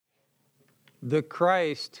The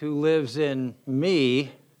Christ who lives in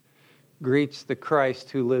me greets the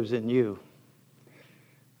Christ who lives in you.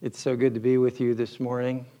 It's so good to be with you this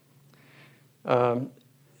morning.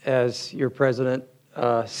 As your president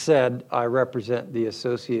said, I represent the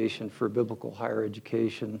Association for Biblical Higher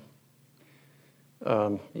Education.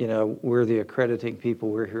 We're the accrediting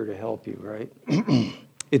people. We're here to help you, right?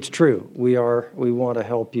 It's true. We want to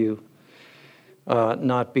help you,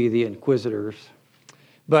 not be the inquisitors.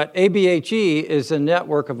 But ABHE is a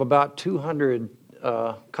network of about 200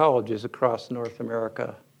 colleges across North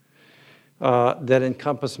America that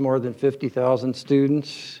encompass more than 50,000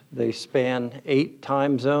 students. They span 8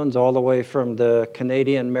 time zones, all the way from the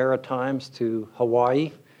Canadian Maritimes to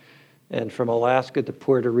Hawaii, and from Alaska to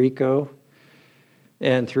Puerto Rico.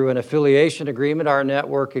 And through an affiliation agreement, our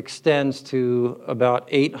network extends to about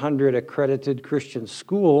 800 accredited Christian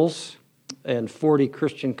schools and 40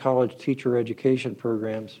 Christian college teacher education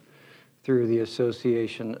programs through the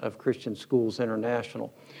Association of Christian Schools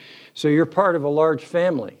International. So you're part of a large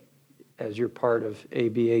family as you're part of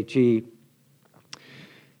ABHE.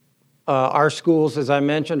 Our schools, as I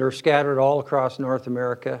mentioned, are scattered all across North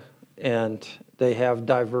America, and they have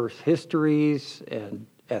diverse histories and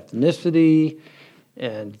ethnicity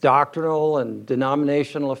and doctrinal and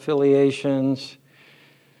denominational affiliations.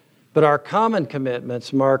 But our common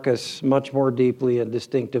commitments mark us much more deeply and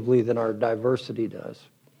distinctively than our diversity does.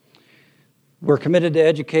 We're committed to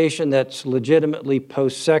education that's legitimately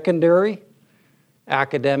post-secondary,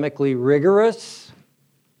 academically rigorous,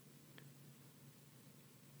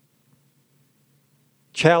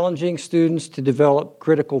 challenging students to develop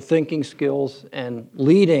critical thinking skills, and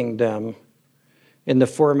leading them in the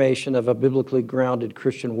formation of a biblically grounded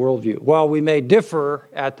Christian worldview. While we may differ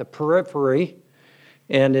at the periphery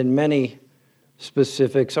and in many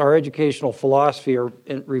specifics, our educational philosophy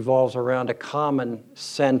revolves around a common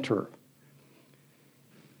center.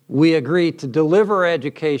 We agree to deliver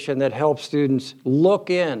education that helps students look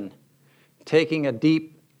in, taking a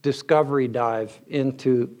deep discovery dive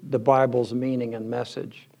into the Bible's meaning and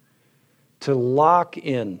message, to lock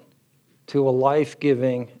in to a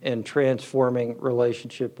life-giving and transforming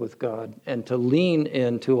relationship with God, and to lean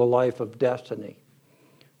into a life of destiny,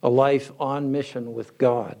 a life on mission with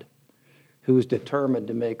God, who is determined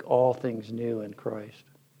to make all things new in Christ.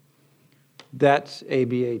 That's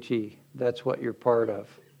ABHE. That's what you're part of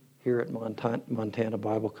here at Montana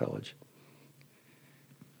Bible College.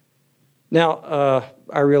 Now,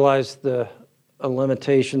 I realize the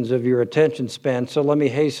limitations of your attention span, so let me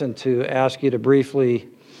hasten to ask you to briefly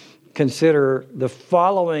consider the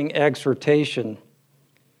following exhortation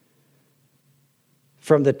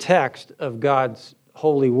from the text of God's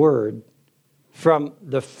holy word from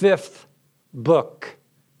the 5th book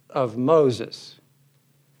of Moses.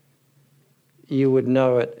 You would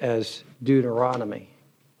know it as Deuteronomy.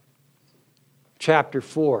 Chapter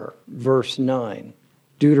 4, verse 9.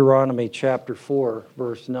 Deuteronomy chapter 4,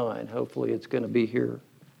 verse 9. Hopefully it's going to be here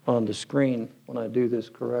on the screen when I do this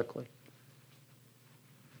correctly.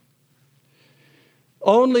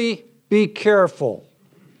 Only be careful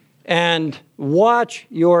and watch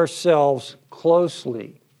yourselves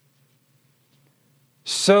closely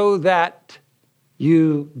so that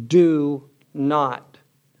you do not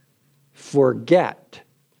forget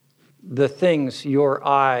the things your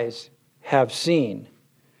eyes have seen,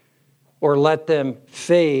 or let them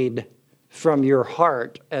fade from your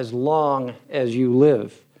heart as long as you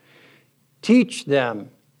live. Teach them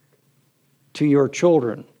to your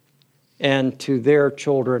children and to their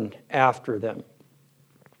children after them.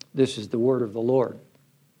 This is the word of the Lord.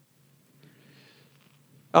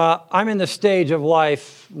 I'm in the stage of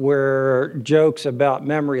life where jokes about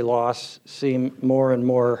memory loss seem more and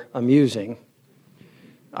more amusing.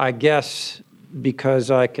 I guess because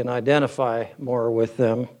I can identify more with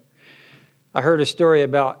them. I heard a story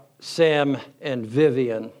about Sam and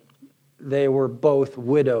Vivian. They were both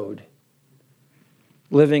widowed,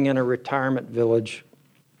 living in a retirement village,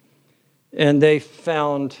 and they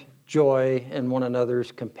found joy in one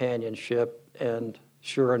another's companionship, and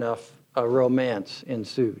sure enough, a romance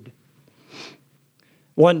ensued.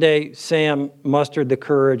 One day, Sam mustered the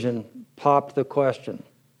courage and popped the question,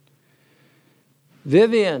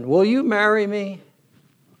 "Vivian, will you marry me?"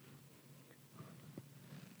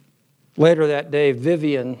 Later that day,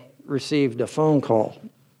 Vivian received a phone call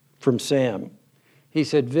from Sam. He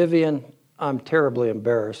said, "Vivian, I'm terribly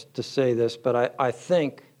embarrassed to say this, but I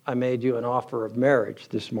think I made you an offer of marriage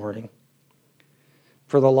this morning.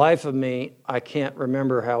 For the life of me, I can't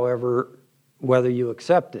remember, however, whether you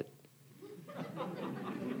accepted."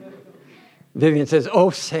 Vivian says, "Oh,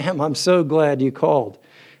 Sam, I'm so glad you called.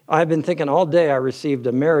 I've been thinking all day I received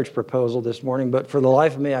a marriage proposal this morning, but for the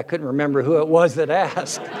life of me, I couldn't remember who it was that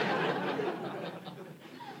asked.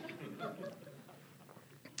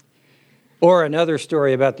 Or another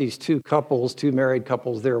story about these two married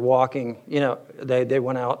couples, they're walking, they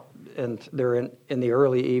went out and they're in the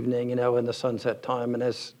early evening, in the sunset time. And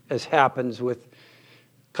as happens with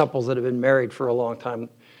couples that have been married for a long time,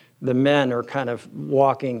 the men are kind of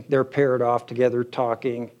walking, they're paired off together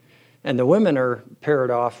talking, and the women are paired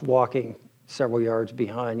off walking several yards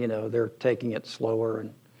behind, they're taking it slower.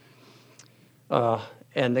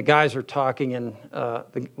 And the guys are talking, and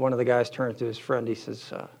one of the guys turns to his friend, he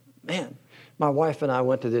says, man, my wife and I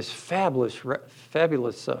went to this fabulous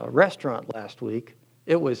restaurant last week.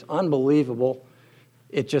 It was unbelievable.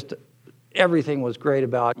 Everything was great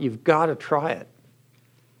about it. You've got to try it.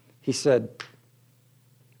 He said,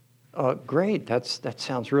 great, that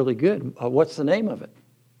sounds really good. What's the name of it?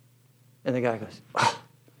 And the guy goes,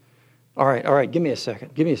 all right, give me a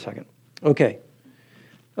second. Okay.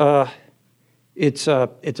 It's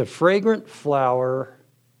a fragrant flower,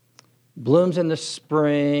 blooms in the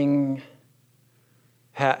spring,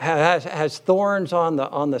 has thorns on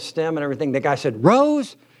the stem and everything. The guy said,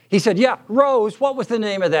 Rose? He said, yeah, Rose. What was the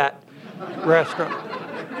name of that restaurant?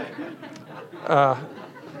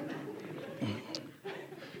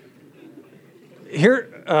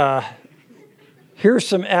 Here's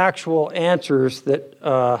some actual answers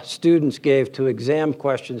that students gave to exam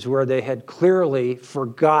questions where they had clearly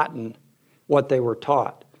forgotten what they were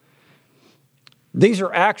taught. These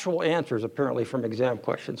are actual answers, apparently, from exam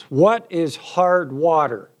questions. What is hard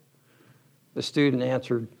water? The student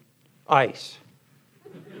answered, ice.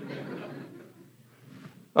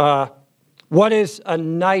 What is a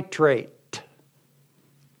nitrate?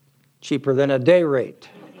 Cheaper than a day rate.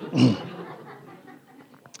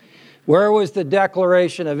 Where was the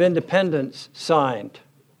Declaration of Independence signed?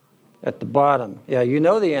 At the bottom. Yeah, you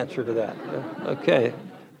know the answer to that. Okay,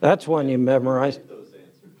 that's one you memorized.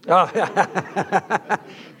 Oh,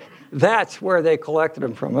 that's where they collected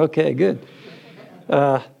them from. Okay, good.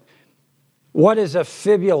 What is a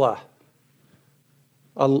fibula?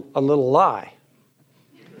 A little lie.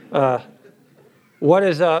 What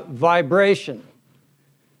is a vibration?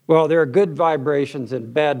 Well, there are good vibrations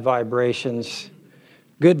and bad vibrations.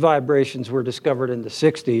 Good vibrations were discovered in the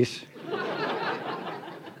 60s.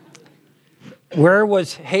 Where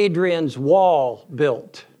was Hadrian's Wall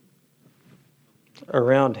built?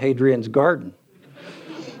 Around Hadrian's garden.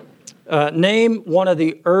 Name one of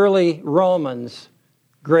the early Romans'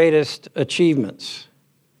 greatest achievements.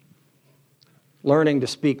 Learning to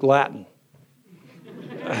speak Latin.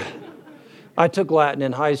 I took Latin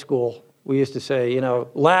in high school. We used to say,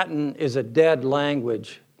 Latin is a dead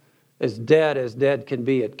language, as dead can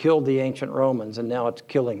be. It killed the ancient Romans, and now it's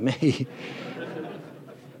killing me.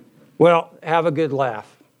 Well, have a good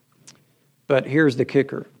laugh. But here's the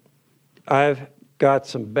kicker. I've got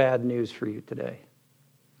some bad news for you today.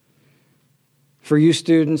 For you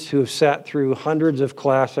students who have sat through hundreds of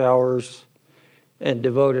class hours and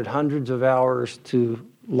devoted hundreds of hours to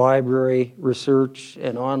library research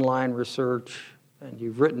and online research, and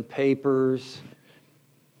you've written papers,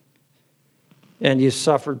 and you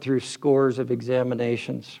suffered through scores of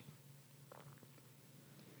examinations,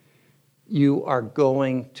 you are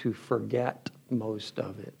going to forget most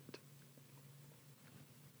of it.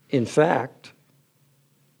 In fact,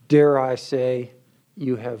 dare I say,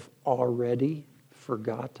 you have already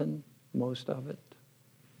forgotten most of it.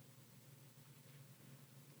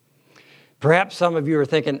 Perhaps some of you are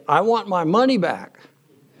thinking, I want my money back.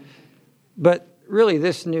 But really,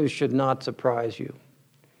 this news should not surprise you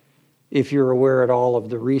if you're aware at all of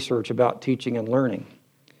the research about teaching and learning.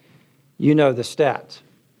 You know the stats.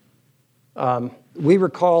 We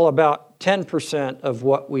recall about 10% of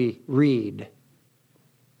what we read.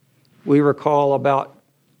 We recall about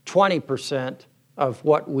 20% of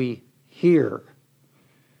what we hear.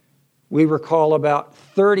 We recall about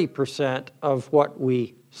 30% of what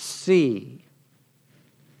we see.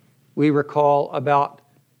 We recall about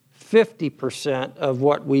 50% of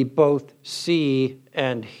what we both see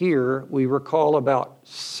and hear. We recall about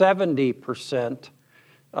 70%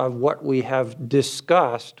 of what we have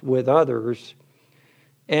discussed with others,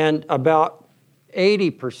 and about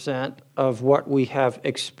 80% of what we have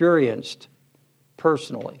experienced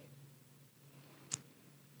personally.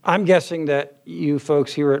 I'm guessing that you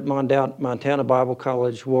folks here at Montana Bible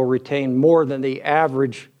College will retain more than the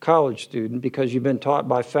average college student because you've been taught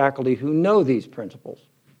by faculty who know these principles.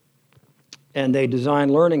 And they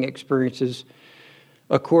design learning experiences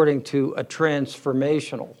according to a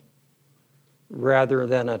transformational rather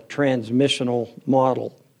than a transmissional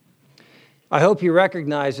model. I hope you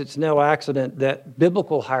recognize it's no accident that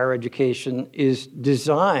biblical higher education is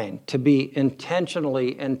designed to be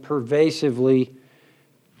intentionally and pervasively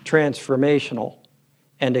transformational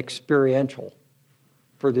and experiential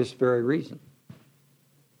for this very reason.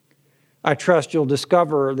 I trust you'll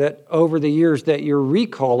discover that over the years that your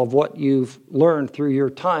recall of what you've learned through your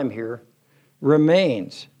time here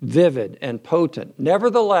remains vivid and potent.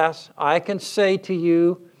 Nevertheless, I can say to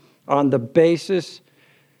you on the basis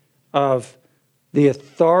of the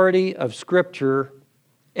authority of Scripture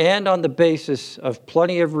and on the basis of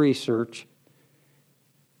plenty of research,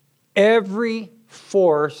 every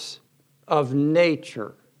force of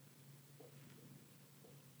nature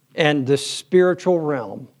and the spiritual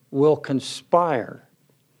realm will conspire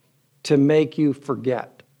to make you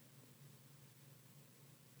forget,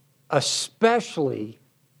 especially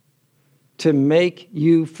to make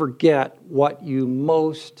you forget what you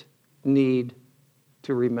most need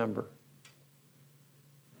to remember.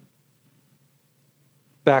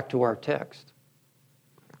 Back to our text.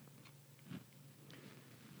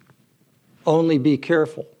 Only be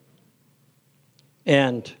careful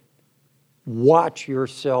and watch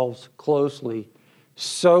yourselves closely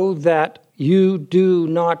so that you do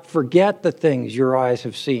not forget the things your eyes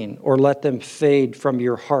have seen or let them fade from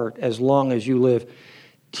your heart as long as you live.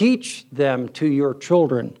 Teach them to your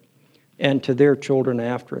children and to their children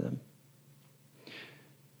after them.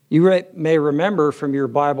 You may remember from your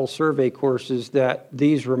Bible survey courses that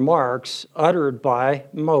these remarks uttered by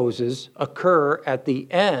Moses occur at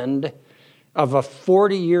the end of a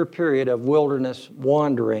 40-year period of wilderness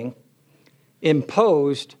wandering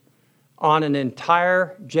imposed on an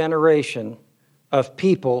entire generation of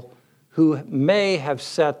people who may have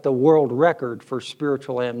set the world record for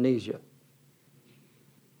spiritual amnesia.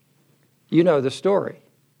 You know the story.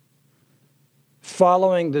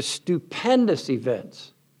 Following the stupendous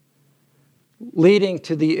events leading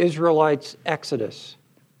to the Israelites' exodus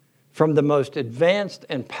from the most advanced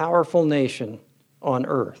and powerful nation on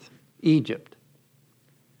earth, Egypt,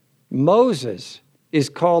 Moses is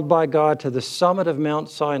called by God to the summit of Mount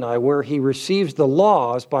Sinai, where he receives the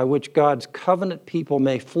laws by which God's covenant people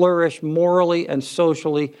may flourish morally and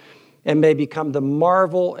socially and may become the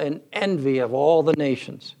marvel and envy of all the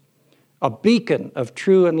nations, a beacon of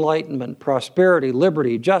true enlightenment, prosperity,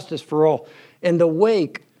 liberty, justice for all. In the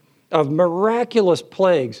wake of miraculous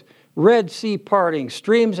plagues, Red Sea parting,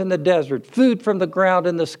 streams in the desert, food from the ground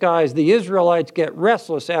in the skies, the Israelites get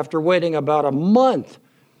restless after waiting about a month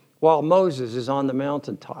while Moses is on the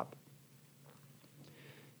mountaintop,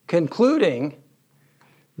 concluding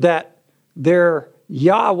that their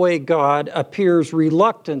Yahweh God appears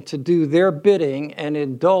reluctant to do their bidding and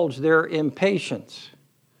indulge their impatience.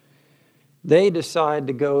 They decide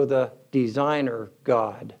to go the designer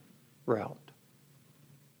God route,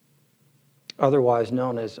 otherwise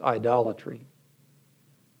known as idolatry.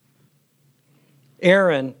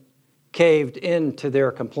 Aaron caved into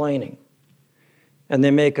their complaining, and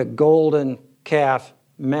they make a golden calf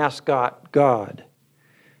mascot god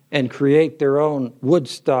and create their own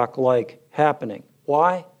Woodstock-like happening.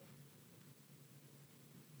 Why?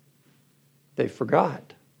 They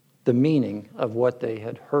forgot the meaning of what they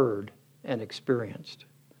had heard and experienced.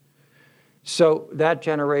 So that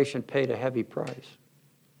generation paid a heavy price.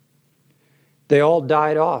 They all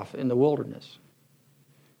died off in the wilderness,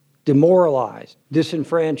 demoralized,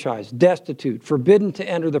 disenfranchised, destitute, forbidden to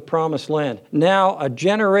enter the promised land. Now a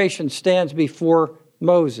generation stands before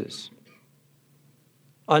Moses,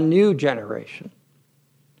 a new generation,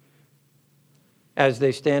 as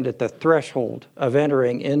they stand at the threshold of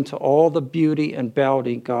entering into all the beauty and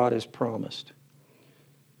bounty God has promised.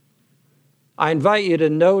 I invite you to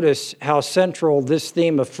notice how central this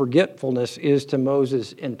theme of forgetfulness is to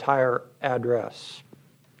Moses' entire address.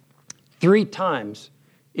 3 times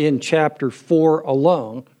in chapter 4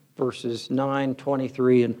 alone, verses 9,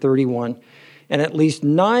 23, and 31, and at least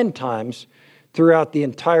 9 times throughout the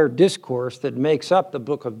entire discourse that makes up the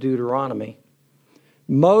book of Deuteronomy,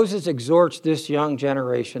 Moses exhorts this young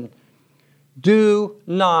generation, do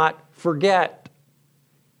not forget.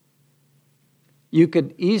 You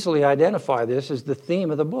could easily identify this as the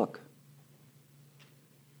theme of the book.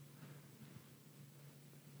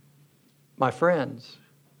 My friends,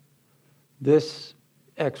 this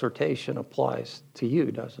exhortation applies to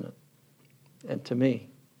you, doesn't it? And to me.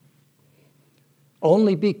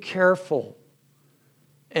 Only be careful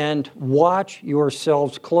and watch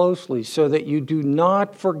yourselves closely so that you do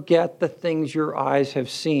not forget the things your eyes have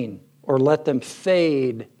seen or let them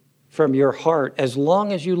fade from your heart as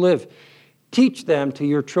long as you live. Teach them to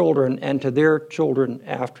your children and to their children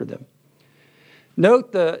after them.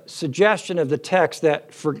 Note the suggestion of the text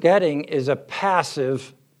that forgetting is a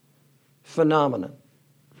passive phenomenon.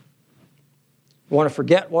 Want to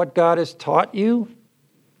forget what God has taught you?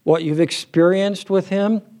 What you've experienced with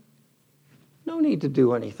Him? No need to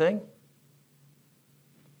do anything.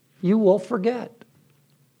 You will forget.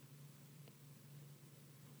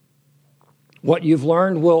 What you've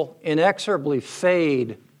learned will inexorably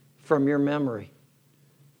fade from your memory.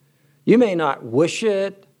 You may not wish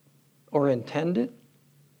it or intend it,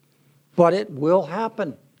 but it will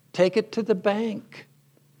happen. Take it to the bank.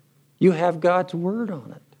 You have God's word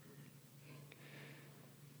on it.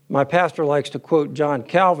 My pastor likes to quote John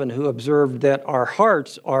Calvin, who observed that our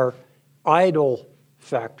hearts are idol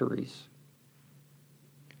factories.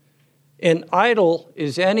 An idol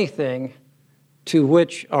is anything to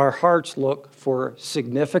which our hearts look for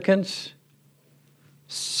significance,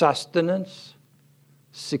 sustenance,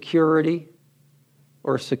 security,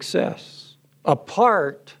 or success,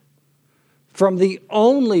 apart from the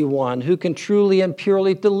only one who can truly and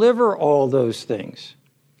purely deliver all those things,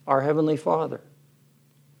 our Heavenly Father.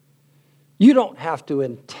 You don't have to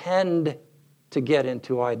intend to get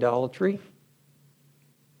into idolatry.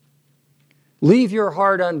 Leave your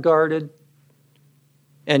heart unguarded,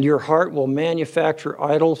 and your heart will manufacture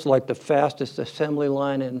idols like the fastest assembly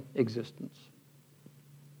line in existence.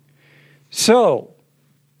 So,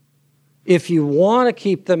 if you want to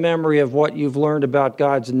keep the memory of what you've learned about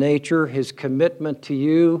God's nature, His commitment to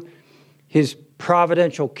you, His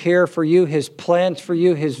providential care for you, His plans for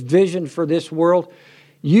you, His vision for this world,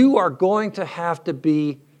 you are going to have to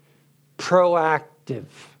be proactive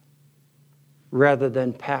rather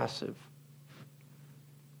than passive.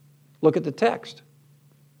 Look at the text.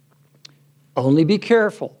 Only be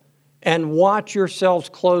careful and watch yourselves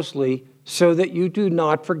closely so that you do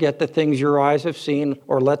not forget the things your eyes have seen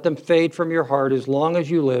or let them fade from your heart as long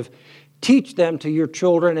as you live. Teach them to your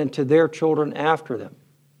children and to their children after them.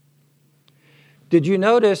 Did you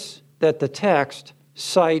notice that the text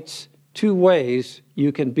cites two ways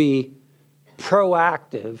you can be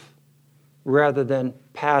proactive rather than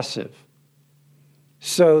passive,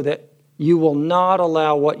 so that you will not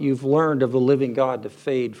allow what you've learned of the living God to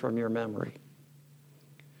fade from your memory?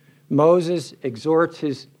 Moses exhorts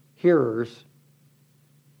his hearers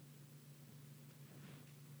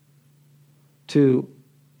to,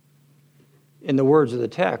 in the words of the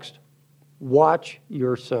text, watch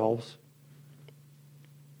yourselves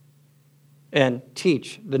and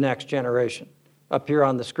teach the next generation. Up here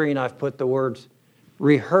on the screen, I've put the words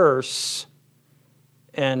rehearse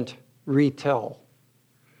and retell.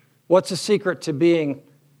 What's the secret to being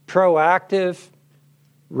proactive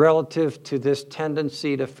relative to this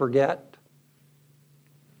tendency to forget?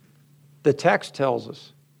 The text tells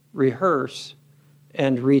us, rehearse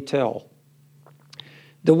and retell.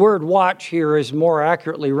 The word watch here is more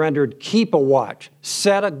accurately rendered keep a watch,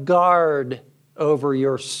 set a guard over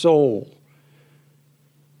your soul.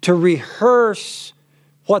 To rehearse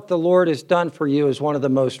what the Lord has done for you is one of the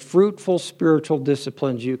most fruitful spiritual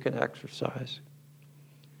disciplines you can exercise.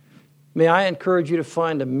 May I encourage you to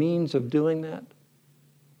find a means of doing that?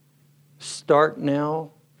 Start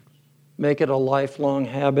now. Make it a lifelong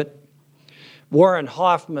habit. Warren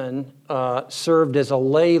Hoffman served as a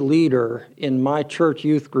lay leader in my church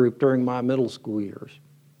youth group during my middle school years.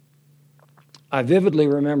 I vividly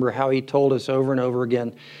remember how he told us over and over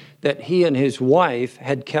again that he and his wife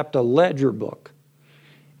had kept a ledger book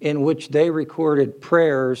in which they recorded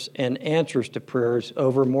prayers and answers to prayers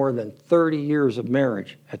over more than 30 years of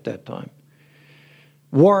marriage at that time.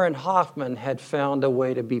 Warren Hoffman had found a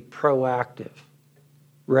way to be proactive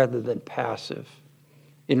rather than passive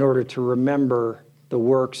in order to remember the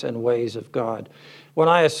works and ways of God. When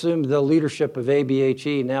I assumed the leadership of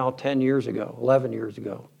ABHE now 11 years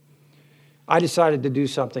ago, I decided to do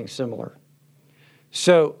something similar.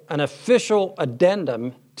 So an official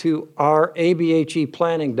addendum to our ABHE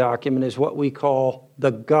planning document is what we call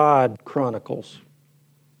the God Chronicles.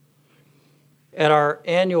 At our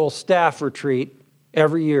annual staff retreat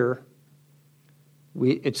every year,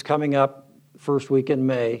 it's coming up first week in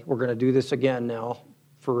May. We're going to do this again now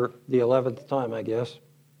for the 11th time, I guess.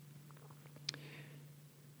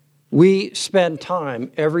 We spend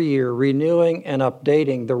time every year renewing and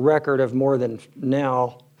updating the record of more than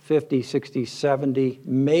now 50, 60, 70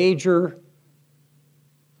 major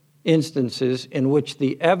instances in which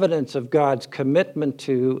the evidence of God's commitment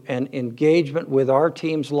to and engagement with our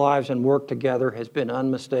team's lives and work together has been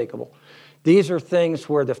unmistakable. These are things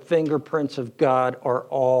where the fingerprints of God are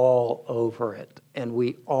all over it, and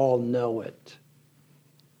we all know it.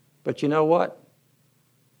 But you know what?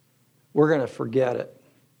 We're going to forget it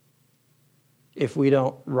if we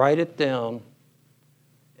don't write it down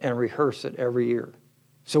and rehearse it every year.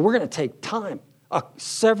 So we're going to take time,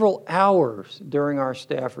 several hours during our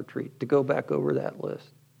staff retreat to go back over that list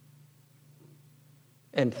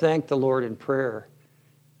and thank the Lord in prayer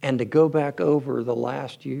and to go back over the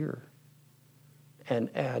last year and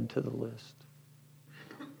add to the list.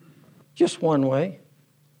 Just one way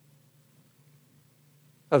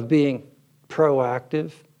of being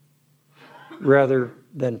proactive rather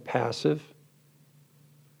than passive.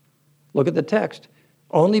 Look at the text.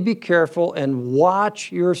 Only be careful and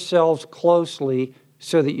watch yourselves closely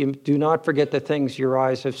so that you do not forget the things your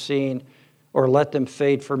eyes have seen or let them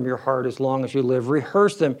fade from your heart as long as you live.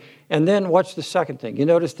 Rehearse them. And then what's the second thing? You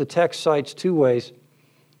notice the text cites two ways.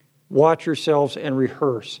 Watch yourselves and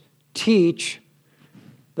rehearse. Teach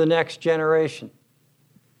the next generation.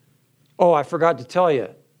 Oh, I forgot to tell you.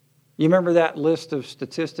 You remember that list of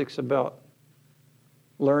statistics about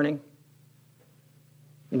learning?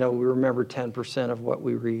 You know, we remember 10% of what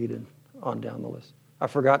we read and on down the list. I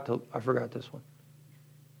forgot this one.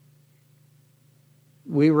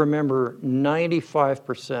 We remember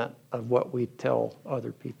 95% of what we tell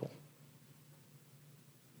other people.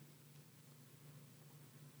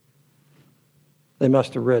 They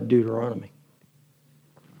must have read Deuteronomy.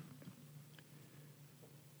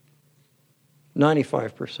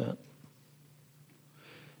 95%.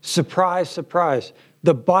 Surprise, surprise.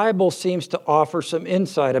 The Bible seems to offer some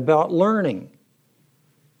insight about learning.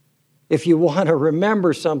 If you want to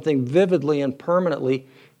remember something vividly and permanently,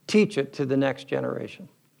 teach it to the next generation.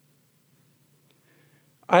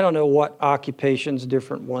 I don't know what occupations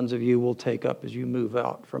different ones of you will take up as you move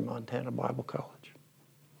out from Montana Bible College.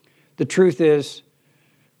 The truth is,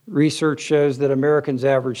 research shows that Americans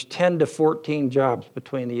average 10 to 14 jobs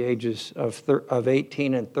between the ages of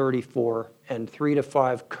 18 and 34 and 3 to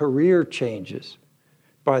 5 career changes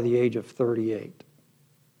by the age of 38.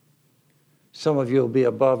 Some of you will be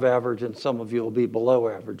above average and some of you will be below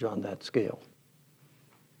average on that scale.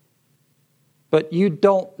 But you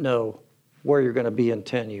don't know where you're going to be in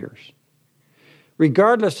 10 years.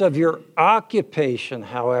 Regardless of your occupation,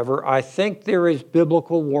 however, I think there is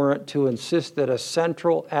biblical warrant to insist that a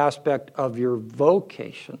central aspect of your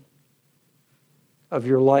vocation, of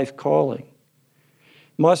your life calling,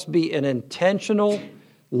 must be an intentional,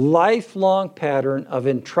 lifelong pattern of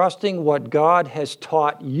entrusting what God has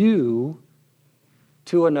taught you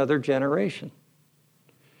to another generation.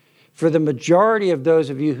 For the majority of those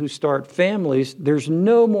of you who start families, there's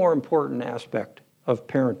no more important aspect of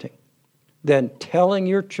parenting than telling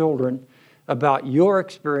your children about your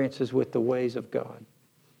experiences with the ways of God.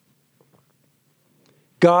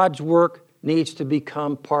 God's work needs to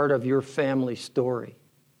become part of your family story.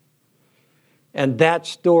 And that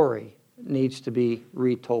story needs to be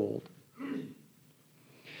retold.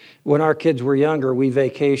 When our kids were younger, we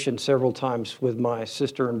vacationed several times with my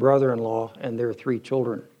sister and brother-in-law and their 3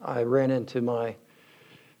 children. I ran into my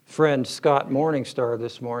friend Scott Morningstar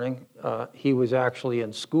this morning. He was actually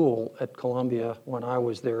in school at Columbia when I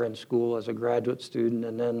was there in school as a graduate student,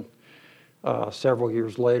 and then several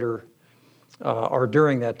years later, or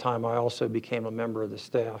during that time, I also became a member of the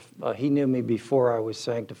staff. He knew me before I was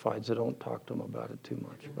sanctified, so don't talk to him about it too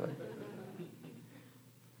much. But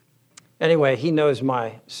anyway, he knows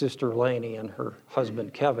my sister Lainey and her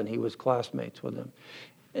husband Kevin. He was classmates with them.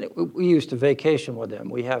 And we used to vacation with them.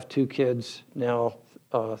 We have 2 kids now,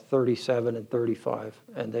 37 and 35,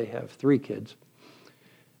 and they have 3 kids,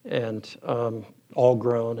 and all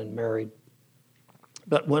grown and married.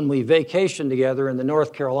 But when we vacationed together in the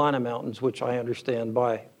North Carolina mountains, which I understand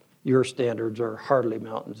by your standards are hardly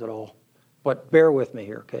mountains at all, but bear with me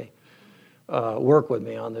here, okay? Work with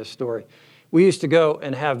me on this story. We used to go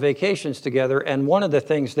and have vacations together, and one of the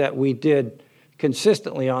things that we did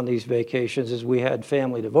consistently on these vacations is we had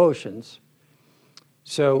family devotions.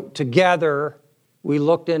 So together, we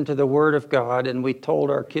looked into the Word of God and we told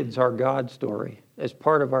our kids our God story as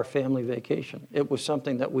part of our family vacation. It was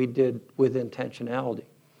something that we did with intentionality.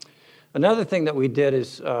 Another thing that we did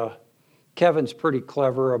is Kevin's pretty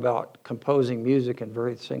clever about composing music and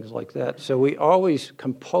various things like that. So we always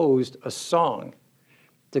composed a song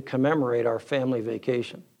to commemorate our family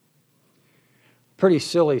vacation. Pretty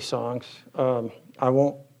silly songs. I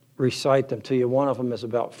won't recite them to you. One of them is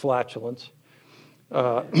about flatulence.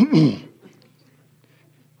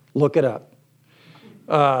 Look it up.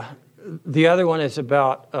 The other one is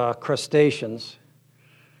about crustaceans.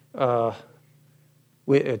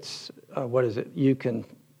 It's what is it? You can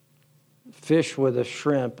fish with a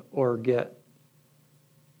shrimp or get.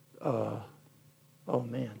 You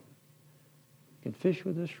can fish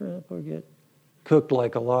with a shrimp or get cooked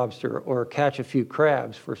like a lobster or catch a few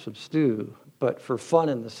crabs for some stew. but for fun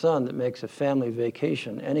in the sun that makes a family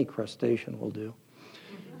vacation, any crustacean will do.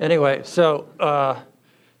 Anyway, so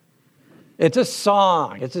it's a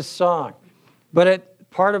song. It's a song. But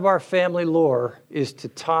part of our family lore is to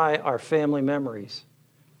tie our family memories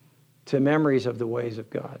to memories of the ways of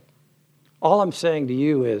God. All I'm saying to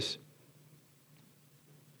you is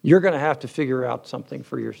you're going to have to figure out something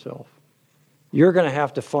for yourself. You're going to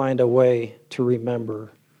have to find a way to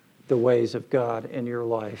remember the ways of God in your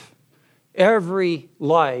life. Every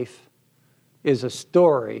life is a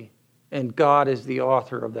story, and God is the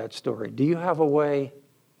author of that story. Do you have a way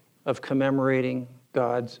of commemorating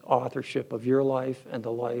God's authorship of your life and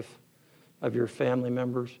the life of your family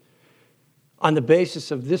members? On the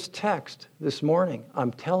basis of this text this morning,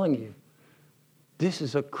 I'm telling you, this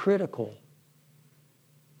is a critical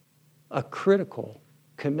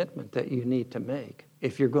commitment that you need to make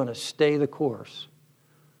if you're going to stay the course.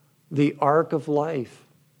 The arc of life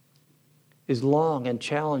is long and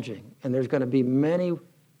challenging, and there's going to be many,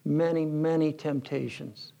 many, many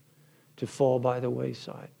temptations to fall by the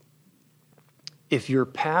wayside. If you're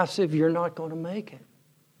passive, you're not going to make it.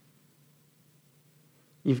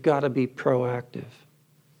 You've got to be proactive.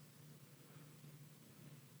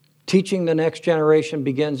 Teaching the next generation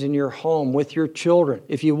begins in your home with your children.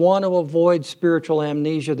 If you want to avoid spiritual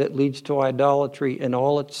amnesia that leads to idolatry in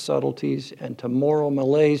all its subtleties and to moral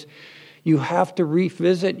malaise, you have to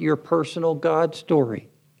revisit your personal God story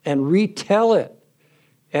and retell it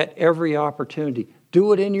at every opportunity.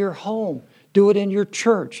 Do it in your home. Do it in your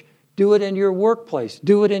church. Do it in your workplace.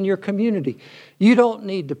 Do it in your community. You don't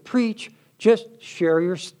need to preach. Just share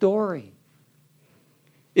your story.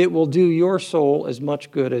 It will do your soul as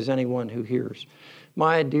much good as anyone who hears.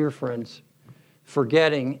 My dear friends,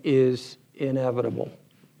 forgetting is inevitable.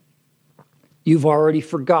 You've already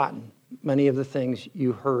forgotten many of the things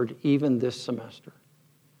you heard even this semester.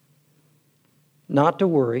 Not to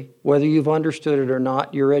worry, whether you've understood it or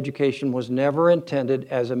not, your education was never intended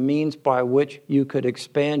as a means by which you could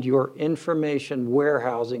expand your information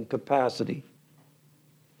warehousing capacity.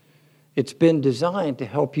 It's been designed to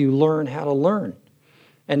help you learn how to learn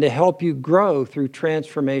and to help you grow through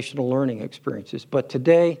transformational learning experiences. But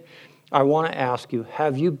today, I want to ask you,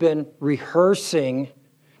 have you been rehearsing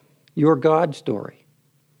your God story?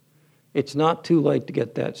 It's not too late to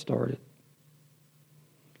get that started.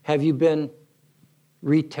 Have you been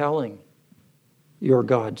retelling your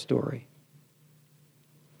God story?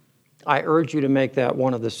 I urge you to make that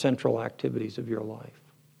one of the central activities of your life.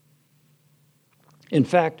 In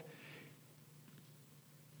fact,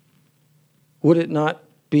 would it not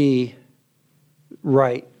be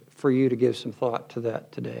right for you to give some thought to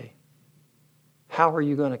that today? How are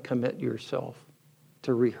you going to commit yourself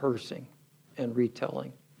to rehearsing and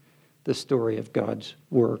retelling the story of God's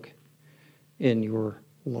work in your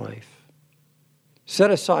life?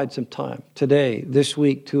 Set aside some time today, this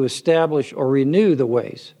week, to establish or renew the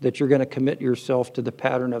ways that you're going to commit yourself to the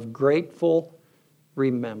pattern of grateful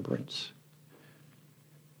remembrance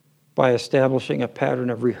by establishing a pattern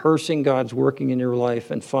of rehearsing God's working in your life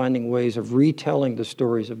and finding ways of retelling the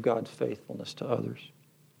stories of God's faithfulness to others.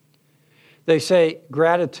 They say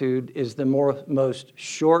gratitude is the most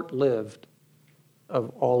short-lived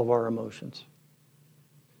of all of our emotions.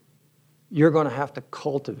 You're going to have to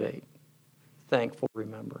cultivate thankful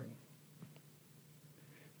remembering.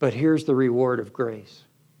 But here's the reward of grace.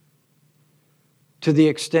 To the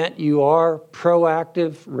extent you are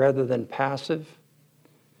proactive rather than passive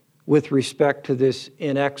with respect to this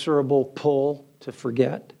inexorable pull to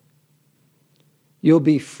forget, you'll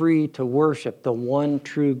be free to worship the one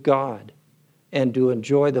true God and to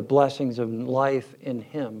enjoy the blessings of life in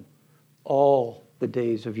Him all the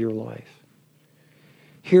days of your life.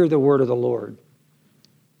 Hear the word of the Lord.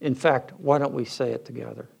 In fact, why don't we say it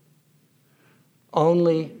together?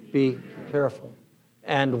 Only be careful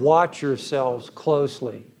and watch yourselves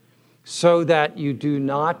closely so that you do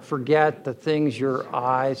not forget the things your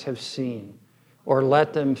eyes have seen or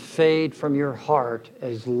let them fade from your heart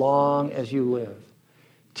as long as you live.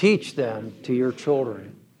 Teach them to your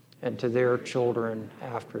children and to their children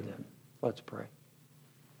after them. Let's pray.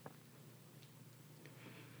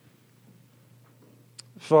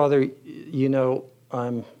 Father, you know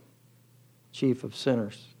I'm chief of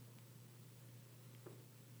sinners.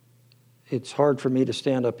 It's hard for me to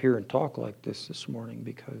stand up here and talk like this morning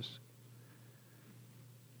because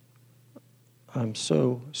I'm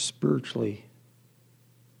so spiritually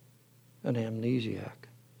an amnesiac.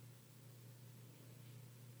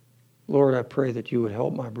 Lord, I pray that you would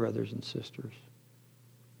help my brothers and sisters,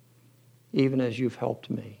 even as you've helped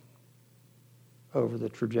me over the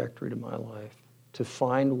trajectory to my life, to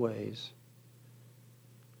find ways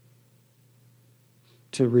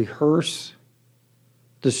to rehearse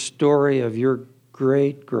the story of your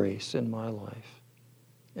great grace in my life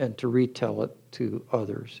and to retell it to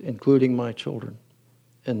others, including my children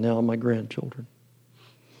and now my grandchildren.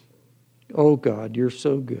 Oh God, you're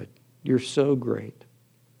so good. You're so great.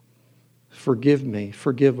 Forgive me,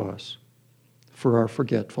 forgive us for our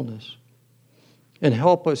forgetfulness. And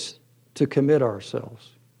help us to commit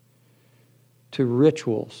ourselves to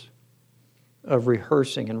rituals of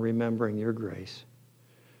rehearsing and remembering your grace.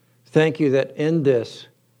 Thank you that in this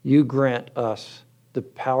you grant us the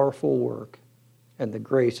powerful work and the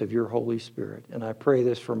grace of your Holy Spirit. And I pray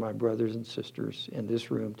this for my brothers and sisters in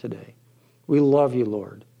this room today. We love you,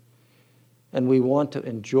 Lord, and we want to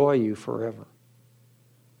enjoy you forever.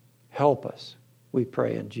 Help us, we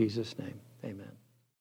pray in Jesus' name. Amen.